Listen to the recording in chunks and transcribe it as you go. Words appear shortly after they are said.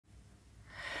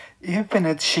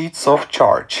Infinite sheets of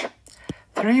charge.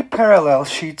 Three parallel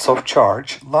sheets of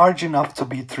charge, large enough to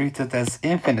be treated as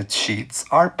infinite sheets,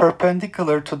 are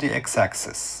perpendicular to the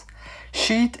x-axis.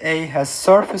 Sheet A has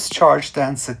surface charge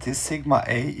density sigma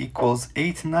A equals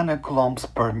 8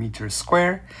 nanocoulombs per meter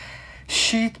square.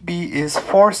 Sheet B is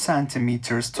 4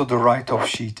 centimeters to the right of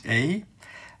sheet A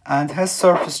and has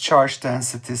surface charge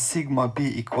density sigma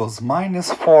B equals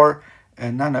minus 4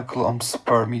 nanocoulombs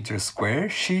per meter square.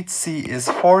 Sheet C is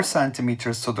 4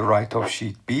 centimeters to the right of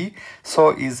sheet B, so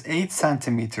is 8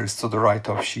 centimeters to the right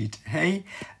of sheet A,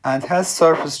 and has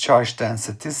surface charge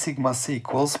density sigma C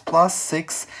equals plus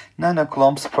 6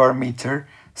 nanocoulombs per meter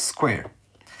square.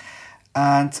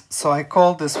 And so I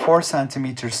call this 4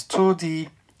 centimeters 2D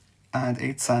and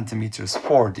 8 centimeters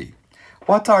 4D.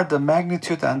 What are the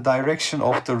magnitude and direction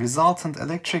of the resultant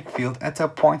electric field at a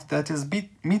point that is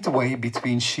midway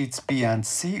between sheets B and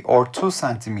C, or 2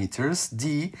 centimeters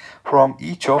D from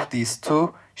each of these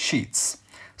two sheets?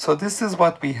 So this is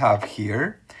what we have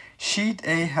here. Sheet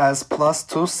A has plus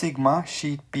 2 sigma,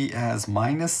 sheet B has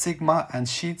minus sigma, and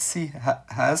sheet C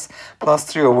has plus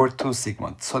 3 over 2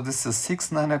 sigma. So this is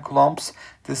 6 nanocoulombs,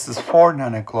 this is 4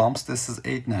 nanocoulombs, this is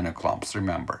 8 nanocoulombs,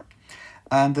 remember.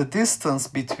 And the distance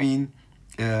between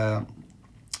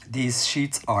these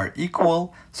sheets are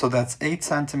equal, so that's 8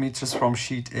 centimeters from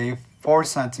sheet A, 4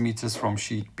 centimeters from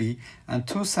sheet B, and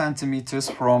 2 centimeters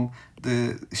from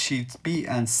the sheet B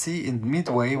and C. In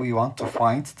midway we want to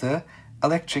find the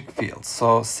electric field.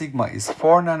 So sigma is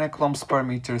 4 nanocoulombs per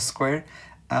meter square,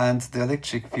 and the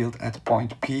electric field at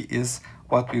point P is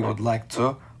what we would like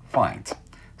to find.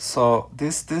 So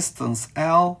this distance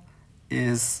L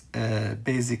is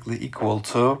basically equal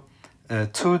to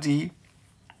 2D.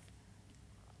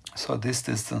 So this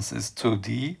distance is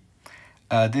 2D,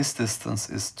 this distance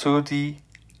is 2D,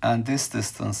 and this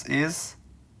distance is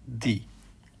D.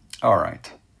 All right.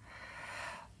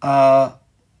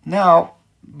 Now,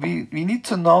 we need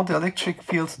to know the electric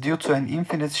field due to an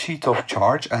infinite sheet of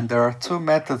charge, and there are two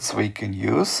methods we can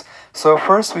use. So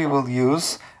first we will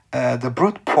use the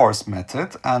brute force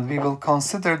method, and we will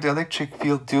consider the electric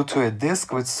field due to a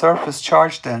disk with surface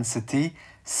charge density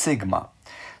sigma.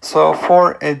 So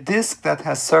for a disk that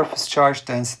has surface charge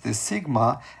density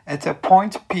sigma, at a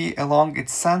point P along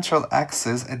its central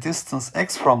axis, a distance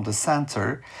x from the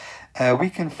center, we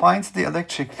can find the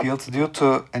electric field due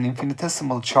to an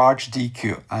infinitesimal charge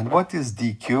dq. And what is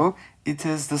dq? It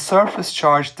is the surface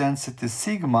charge density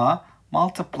sigma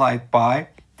multiplied by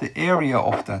the area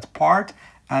of that part,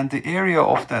 and the area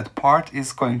of that part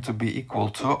is going to be equal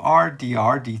to r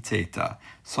dr d theta.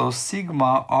 So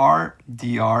sigma r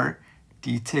dr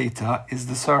d theta is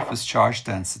the surface charge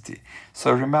density.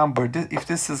 So remember, if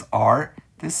this is r,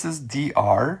 this is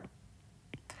dr.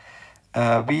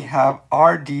 We have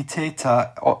r d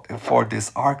theta for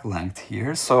this arc length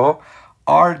here. So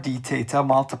r d theta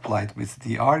multiplied with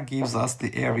dr gives us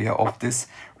the area of this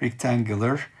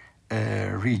rectangular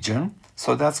region.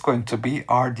 So that's going to be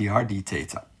r dr d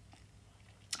theta.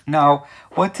 Now,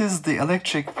 what is the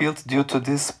electric field due to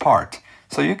this part?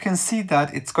 So you can see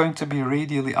that it's going to be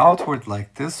radially outward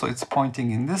like this, so it's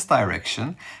pointing in this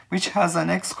direction, which has an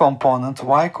x component,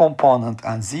 y component,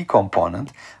 and z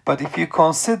component. But if you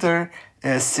consider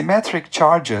symmetric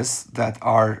charges that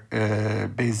are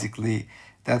basically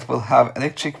that will have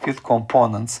electric field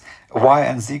components, y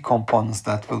and z components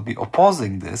that will be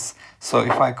opposing this. So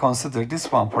if I consider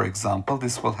this one, for example,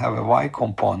 this will have a y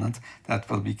component that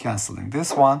will be canceling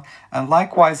this one, and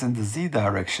likewise in the z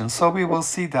direction. So we will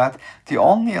see that the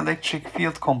only electric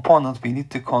field component we need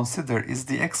to consider is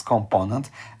the x component,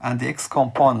 and the x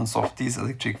components of these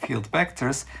electric field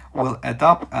vectors will add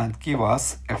up and give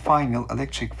us a final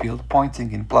electric field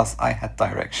pointing in plus I hat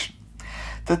direction.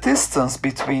 The distance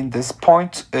between this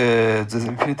point, the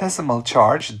infinitesimal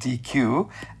charge dq,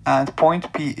 and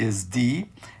point P is d,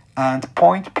 and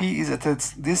point P is at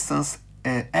its distance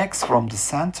x from the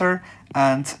center,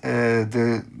 and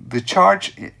the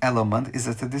charge element is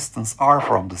at a distance r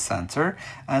from the center.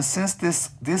 And since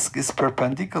this disk is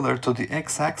perpendicular to the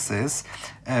x-axis,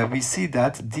 we see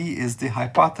that d is the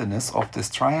hypotenuse of this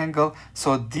triangle,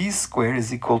 so d squared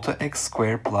is equal to x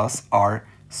squared plus r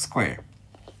squared.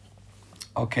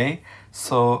 Okay,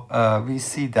 so we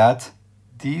see that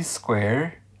d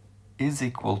squared is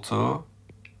equal to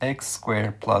x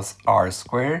squared plus r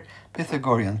squared,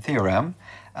 Pythagorean theorem.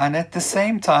 And at the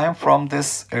same time, from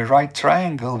this right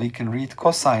triangle, we can read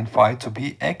cosine phi to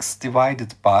be x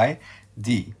divided by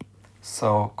d.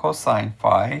 So cosine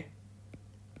phi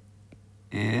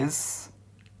is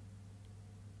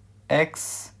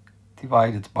x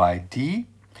divided by d.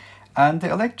 And the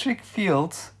electric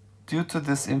field due to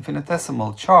this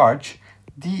infinitesimal charge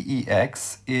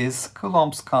dEx is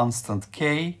Coulomb's constant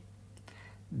k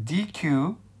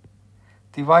dq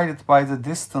divided by the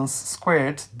distance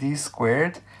squared, d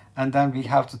squared, and then we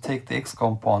have to take the x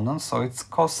component, so it's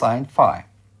cosine phi.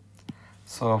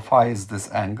 So phi is this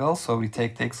angle, so we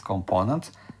take the x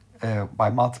component by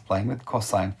multiplying with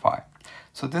cosine phi.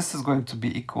 So this is going to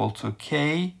be equal to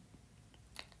k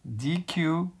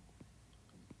dq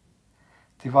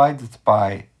divided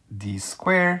by d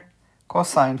squared.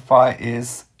 Cosine phi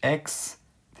is x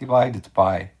divided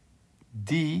by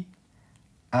d,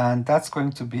 and that's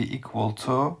going to be equal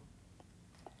to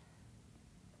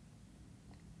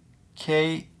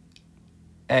kx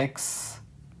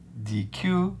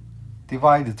dq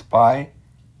divided by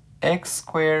x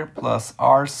squared plus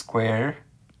r squared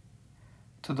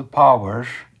to the power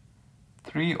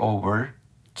 3 over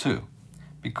 2.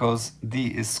 Because d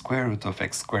is square root of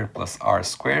x squared plus r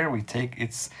squared, we take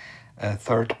its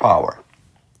third power.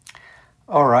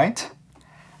 All right.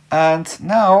 And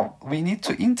now we need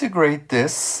to integrate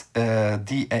this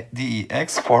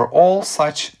dEx for all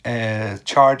such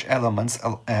charge elements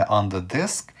on the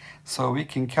disk. So we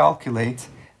can calculate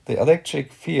the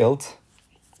electric field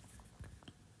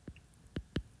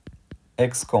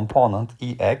x component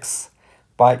Ex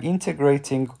by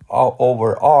integrating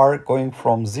over r, going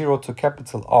from 0 to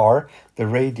capital R, the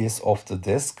radius of the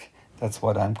disk. That's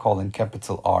what I'm calling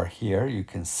capital R here, you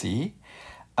can see.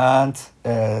 And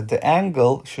the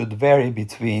angle should vary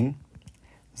between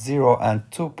 0 and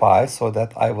 2 pi, so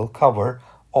that I will cover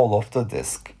all of the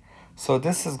disk. So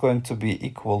this is going to be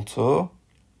equal to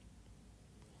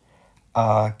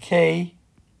k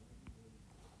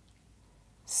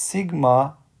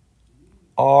sigma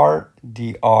r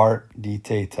dr d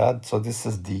theta, so this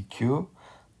is dq,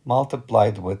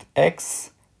 multiplied with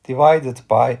x divided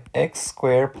by x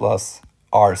squared plus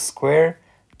r squared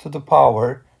to the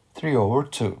power 3 over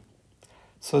 2.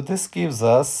 So this gives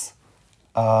us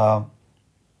the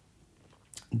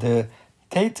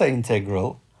theta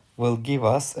integral will give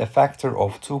us a factor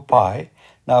of 2 pi.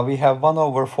 Now we have 1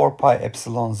 over 4 pi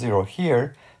epsilon 0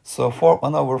 here. So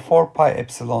 1 over 4 pi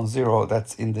epsilon 0,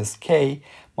 that's in this k,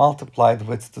 multiplied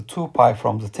with the 2 pi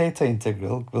from the theta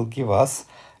integral will give us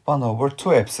 1 over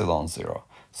 2 epsilon 0.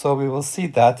 So we will see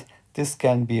that this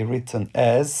can be written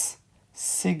as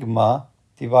sigma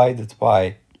divided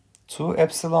by 2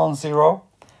 epsilon 0.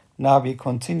 Now we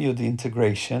continue the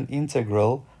integration,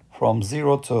 integral from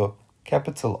 0 to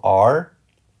capital R,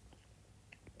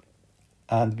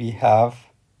 and we have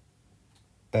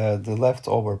the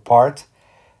leftover part,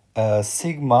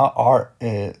 sigma r,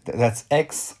 that's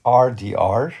x r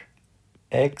dr,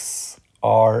 x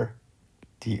r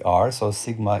dr, so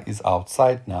sigma is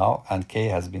outside now and k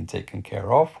has been taken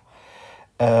care of,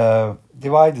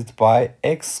 divided by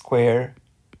x squared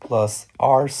plus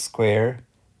r squared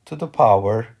to the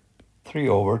power 3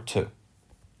 over 2.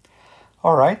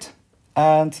 All right,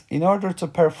 and in order to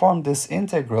perform this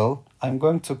integral, I'm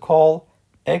going to call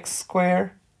x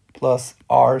squared plus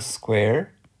r squared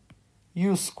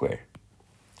u squared.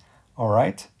 All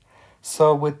right,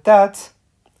 so with that,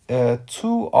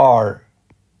 2r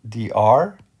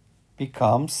dr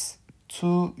becomes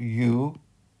 2u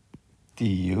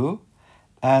du,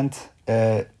 and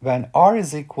when r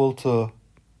is equal to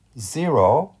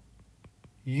 0,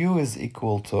 u is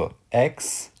equal to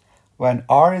x. When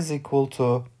r is equal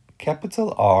to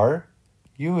capital R,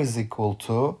 u is equal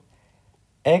to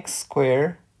x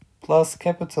squared plus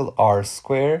capital R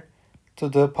squared to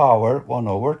the power 1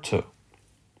 over 2.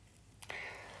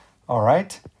 All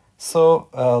right, so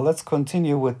let's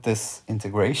continue with this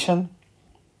integration.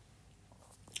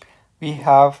 We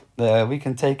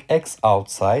can take x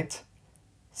outside,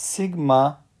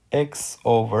 sigma x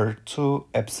over 2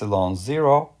 epsilon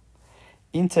 0,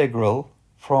 integral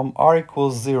from r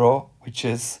equals 0, which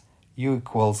is u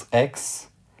equals x,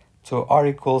 to r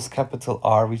equals capital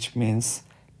R, which means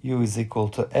u is equal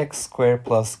to x squared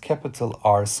plus capital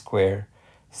R squared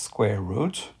square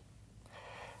root.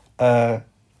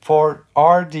 For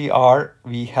r dr,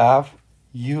 we have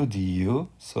u du,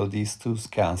 so these twos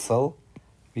cancel.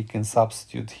 We can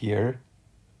substitute here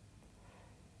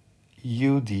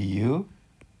u du.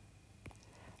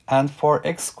 And for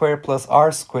x squared plus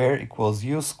r squared equals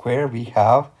u squared, we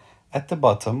have at the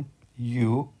bottom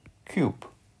u cube.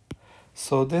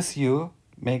 So this u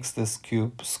makes this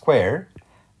cube square,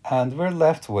 and we're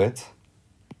left with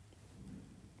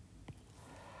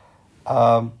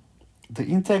the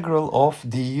integral of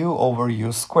du over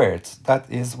u squared. That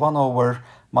is 1 over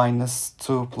minus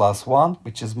 2 plus 1,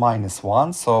 which is minus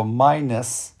 1. So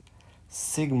minus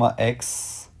sigma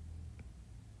x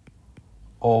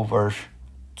over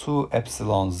 2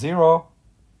 epsilon 0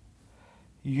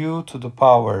 u to the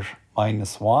power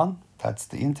 -1, that's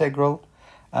the integral,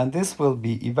 and this will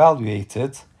be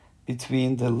evaluated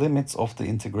between the limits of the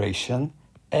integration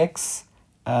x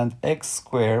and x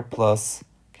squared plus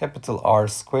capital R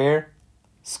square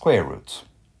square root.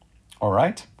 All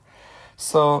right,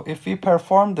 so if we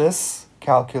perform this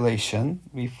calculation,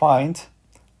 we find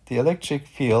the electric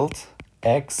field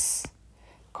x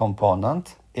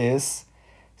component is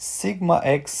sigma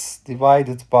x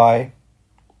divided by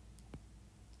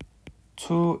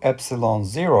 2 epsilon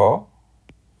 0.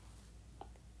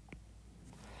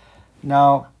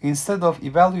 Now, instead of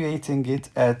evaluating it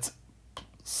at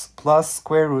plus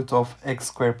square root of x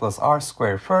squared plus r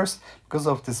squared first, because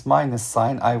of this minus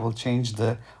sign, I will change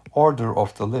the order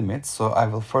of the limits. So I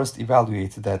will first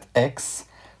evaluate it at x.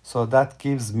 So that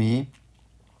gives me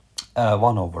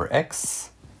 1 over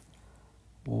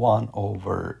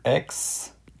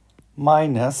x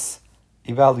minus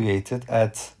evaluated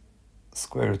at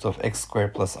square root of x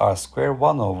squared plus r squared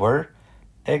 1 over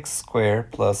x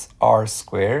squared plus r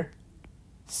squared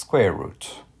square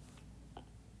root.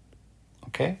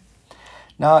 Okay.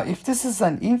 Now, if this is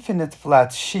an infinite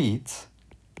flat sheet,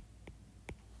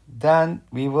 then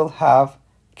we will have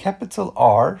capital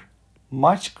R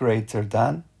much greater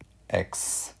than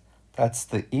x. That's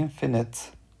the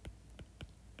infinite.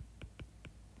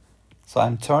 So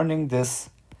I'm turning this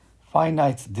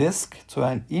finite disk to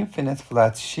an infinite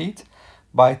flat sheet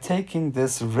by taking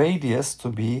this radius to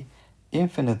be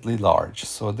infinitely large.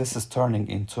 So this is turning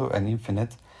into an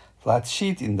infinite flat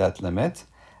sheet in that limit.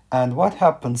 And what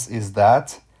happens is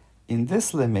that in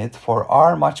this limit for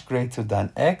r much greater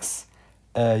than x,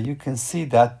 you can see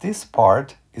that this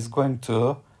part is going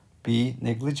to be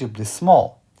negligibly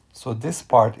small. So this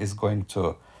part is going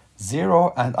to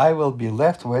 0, and I will be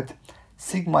left with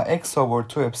sigma x over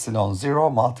 2 epsilon 0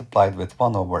 multiplied with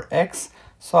 1 over x.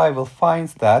 So I will find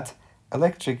that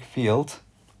electric field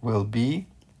will be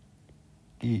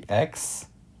Ex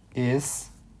is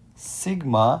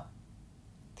sigma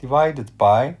divided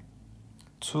by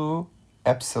 2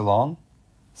 epsilon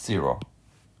 0.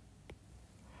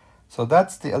 So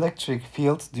that's the electric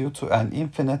field due to an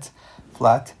infinite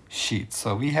flat sheet.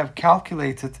 So we have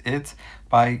calculated it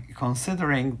by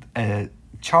considering a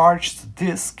charged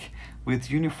disk with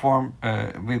uniform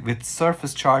with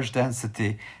surface charge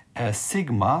density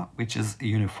sigma, which is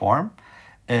uniform,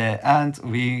 and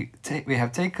we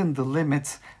have taken the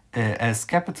limit as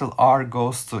capital R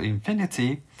goes to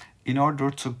infinity in order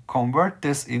to convert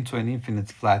this into an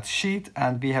infinite flat sheet,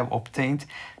 and we have obtained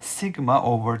sigma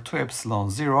over 2 epsilon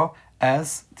 0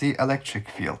 as the electric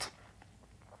field.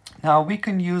 Now we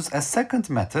can use a second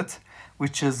method,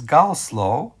 which is Gauss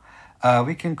law.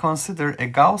 We can consider a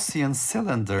Gaussian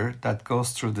cylinder that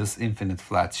goes through this infinite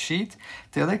flat sheet.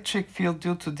 The electric field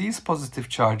due to these positive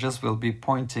charges will be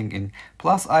pointing in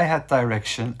plus I hat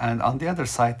direction, and on the other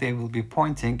side they will be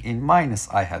pointing in minus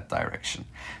I hat direction.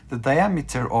 The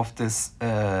diameter of this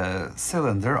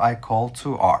cylinder I call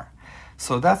 2r.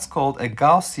 So that's called a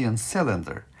Gaussian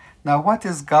cylinder. Now what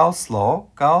is Gauss law?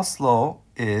 Gauss law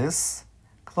is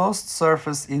closed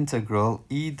surface integral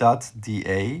E dot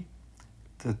dA,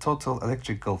 the total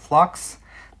electrical flux.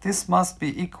 This must be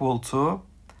equal to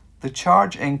the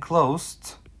charge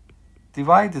enclosed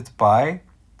divided by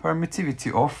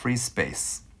permittivity of free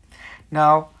space.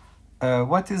 Now,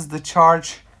 what is the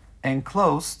charge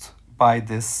enclosed by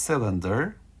this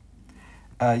cylinder?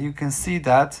 You can see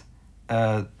that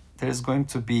there's going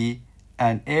to be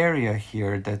an area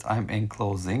here that I'm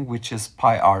enclosing, which is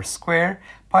pi r square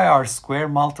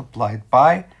multiplied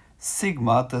by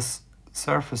sigma, the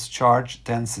surface charge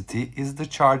density is the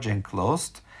charge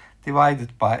enclosed,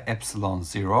 divided by epsilon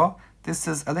 0. This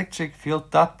is electric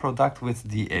field dot product with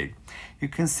dA. You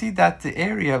can see that the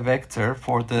area vector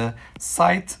for the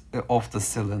side of the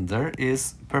cylinder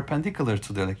is perpendicular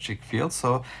to the electric field.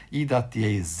 So E dot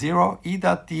dA is 0. E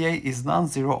dot dA is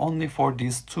non-zero only for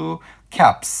these two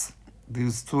caps,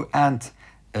 these two end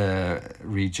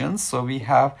regions. So we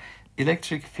have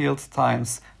electric field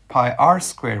times pi r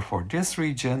square for this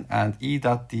region, and E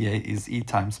dot dA is E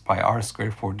times pi r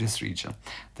square for this region.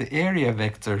 The area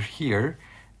vector here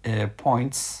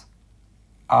points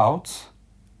out.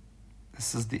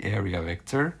 This is the area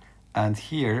vector, and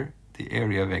here the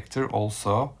area vector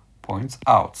also points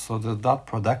out. So the dot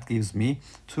product gives me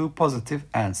two positive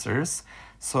answers.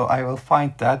 So I will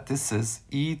find that this is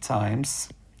E times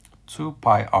 2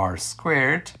 pi r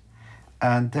squared,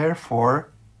 and therefore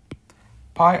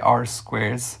pi r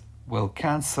squares will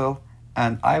cancel,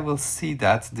 and I will see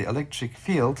that the electric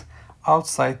field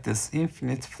outside this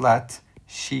infinite flat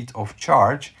sheet of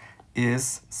charge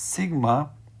is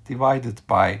sigma divided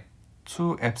by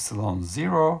 2 epsilon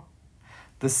 0.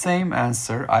 the same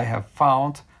answer I have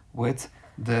found with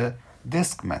the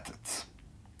disk method.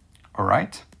 All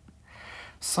right?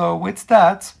 So with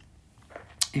that,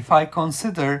 if I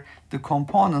consider the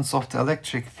components of the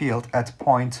electric field at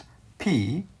point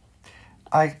P,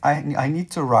 I need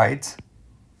to write,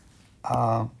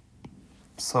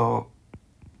 so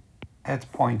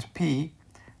at point P,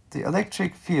 the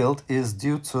electric field is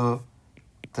due to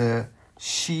the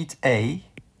sheet A,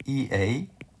 EA,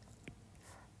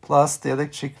 plus the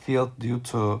electric field due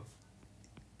to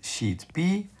sheet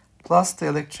B, plus the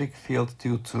electric field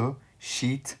due to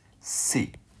sheet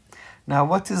C. Now,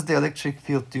 what is the electric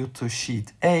field due to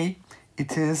sheet A?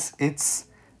 It is its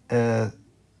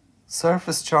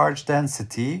surface charge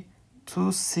density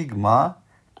 2 sigma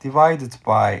divided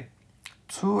by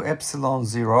 2 epsilon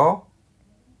 0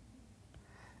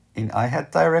 in I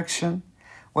hat direction.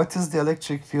 What is the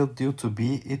electric field due to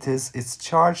B? It is its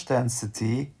charge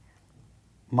density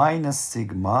minus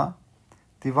sigma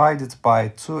divided by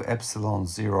 2 epsilon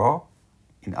 0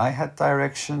 in I hat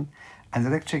direction. And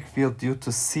electric field due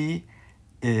to C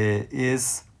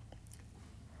is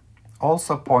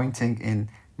also pointing in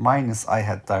minus I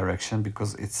hat direction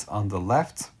because it's on the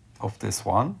left of this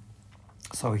one.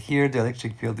 So here the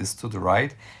electric field is to the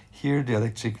right, here the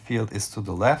electric field is to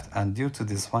the left, and due to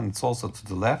this one it's also to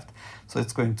the left. So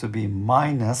it's going to be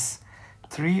minus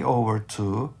 3 over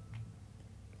 2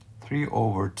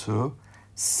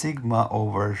 sigma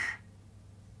over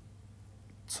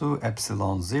 2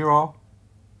 epsilon 0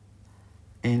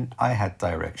 in I hat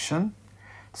direction.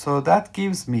 So that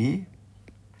gives me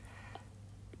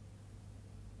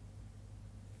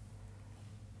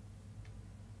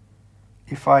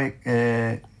if I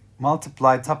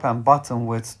multiply top and bottom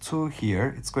with 2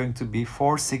 here, it's going to be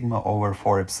 4 sigma over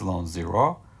 4 epsilon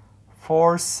 0,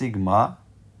 4 sigma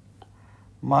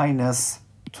minus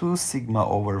 2 sigma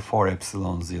over 4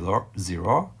 epsilon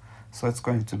 0. So it's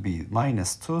going to be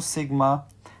minus 2 sigma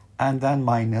and then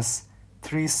minus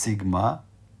 3 sigma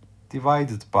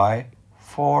divided by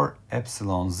 4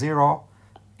 epsilon 0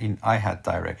 in I hat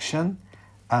direction.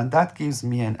 And that gives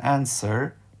me an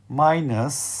answer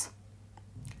minus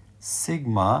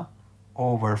sigma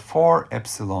over 4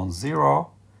 epsilon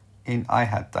 0 in I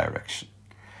hat direction.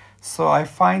 So I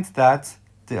find that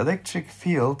the electric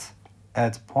field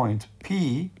at point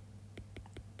P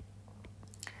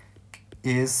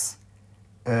is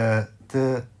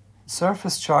the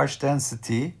surface charge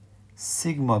density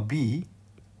sigma B,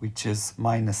 which is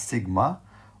minus sigma,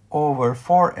 over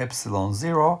 4 epsilon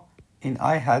 0 in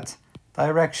I hat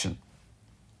direction.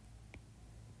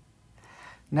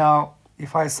 Now,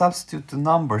 if I substitute the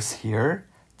numbers here,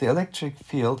 the electric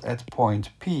field at point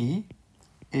P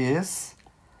is,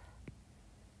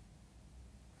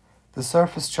 the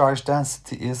surface charge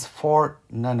density is 4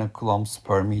 nanocoulombs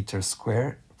per meter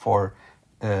square for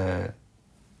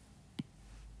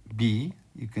B,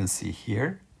 you can see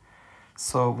here.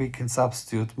 So we can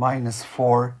substitute minus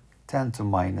 4 10 to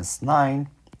minus 9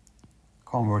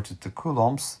 converted to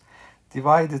coulombs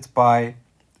divided by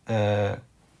 4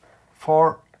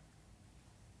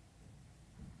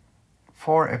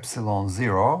 epsilon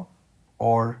 0,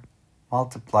 or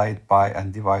multiplied by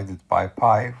and divided by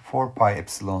pi, 4 pi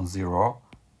epsilon 0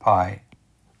 pi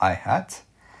I hat.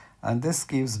 And this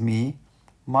gives me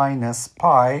minus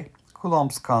pi,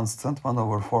 Coulomb's constant, 1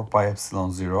 over 4 pi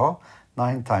epsilon 0,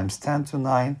 9 times 10 to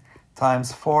 9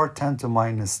 times 4 10 to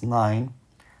minus 9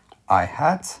 I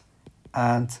hat.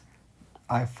 And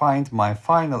I find my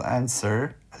final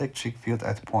answer, electric field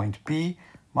at point P,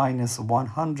 minus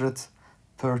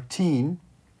 113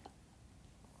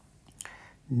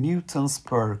 newtons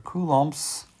per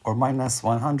coulombs, or minus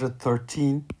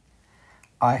 113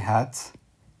 I hat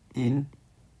in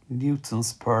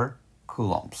newtons per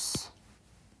coulombs.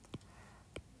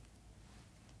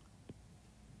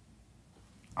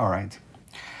 All right.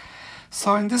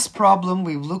 So in this problem,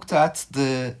 we've looked at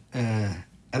the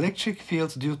electric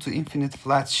field due to infinite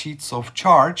flat sheets of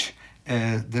charge.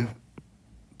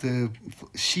 The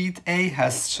sheet A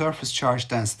has surface charge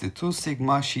density 2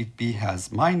 sigma, sheet B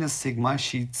has minus sigma,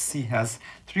 sheet C has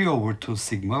 3 over 2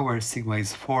 sigma, where sigma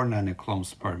is 4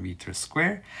 nanocoulombs per meter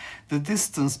square. The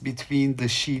distance between the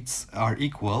sheets are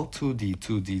equal, 2d,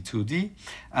 2d, 2d,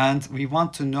 and we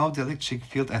want to know the electric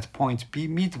field at point B,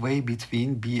 midway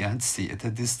between B and C, at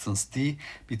a distance d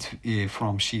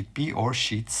from sheet B or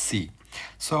sheet C.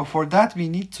 So for that, we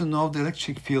need to know the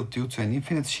electric field due to an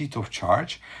infinite sheet of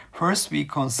charge. First, we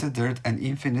considered an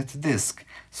infinite disk.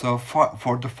 So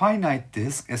for the finite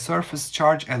disk, a surface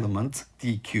charge element,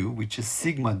 dq, which is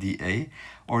sigma dA,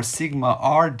 or sigma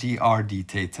r dr d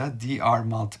theta, dr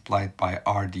multiplied by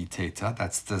r d theta,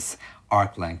 that's this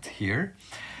arc length here.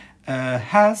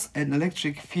 has an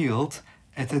electric field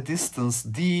at a distance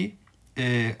d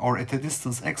or at a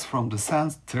distance x from the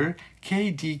center,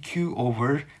 k dq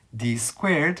over d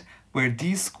squared, where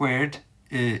d squared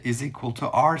is equal to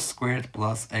r squared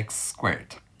plus x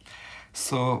squared.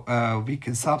 So we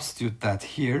can substitute that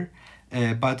here,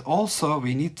 but also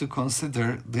we need to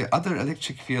consider the other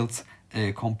electric field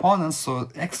components. So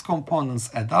x components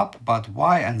add up, but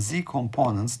y and z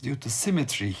components, due to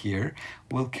symmetry here,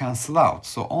 will cancel out.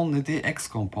 So only the x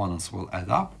components will add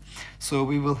up. So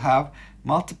we will have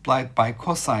multiplied by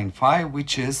cosine phi,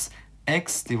 which is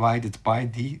x divided by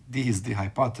d. D is the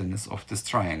hypotenuse of this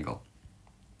triangle.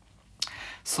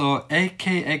 So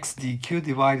akx dq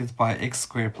divided by x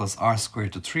squared plus r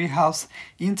squared to 3/2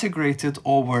 integrated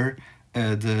over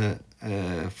the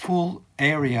full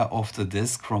area of the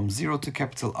disk from 0 to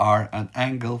capital R and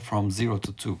angle from 0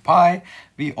 to 2 pi,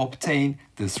 we obtain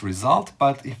this result.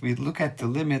 But if we look at the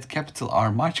limit capital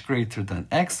R much greater than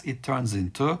x, it turns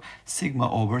into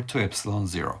sigma over 2 epsilon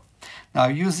 0. Now,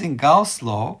 using Gauss'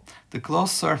 law, the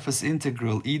closed surface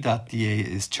integral E dot dA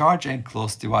is charge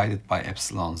enclosed divided by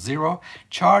epsilon 0.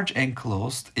 Charge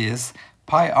enclosed is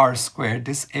pi r squared,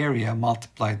 this area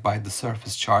multiplied by the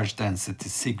surface charge density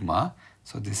sigma.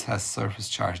 So this has surface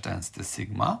charge density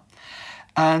sigma.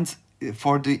 And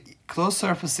for the closed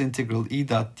surface integral E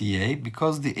dot dA,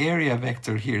 because the area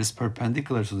vector here is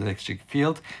perpendicular to the electric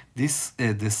field, this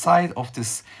the side of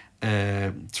this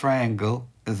triangle,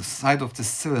 the side of this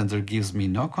cylinder gives me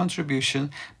no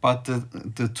contribution, but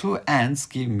the two ends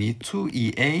give me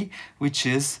 2EA, which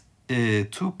is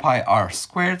 2 pi r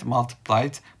squared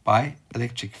multiplied by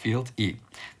electric field E.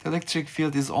 The electric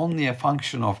field is only a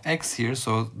function of x here,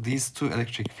 so these two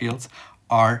electric fields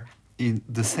are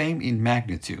the same in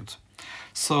magnitude.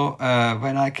 So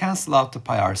when I cancel out the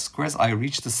pi r squares, I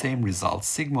reach the same result,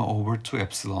 sigma over 2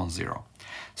 epsilon 0.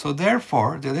 So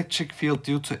therefore, the electric field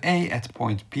due to A at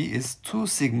point P is 2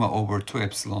 sigma over 2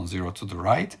 epsilon 0 to the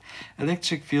right.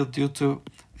 Electric field due to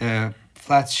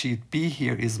flat sheet B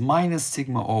here is minus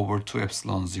sigma over 2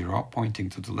 epsilon 0, pointing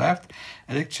to the left.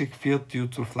 Electric field due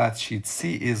to flat sheet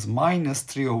C is minus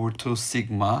 3 over 2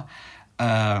 sigma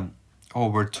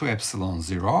over 2 epsilon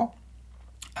 0.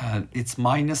 It's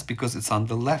minus because it's on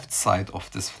the left side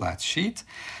of this flat sheet.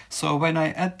 So when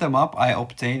I add them up, I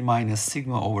obtain minus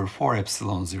sigma over 4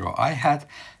 epsilon 0 I hat.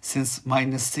 Since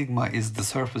minus sigma is the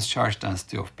surface charge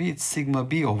density of B, it's sigma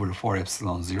B over 4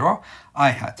 epsilon 0 I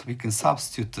hat. We can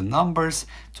substitute the numbers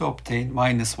to obtain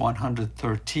minus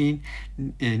 113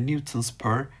 newtons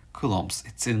per coulombs.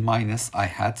 It's in minus I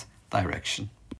hat direction.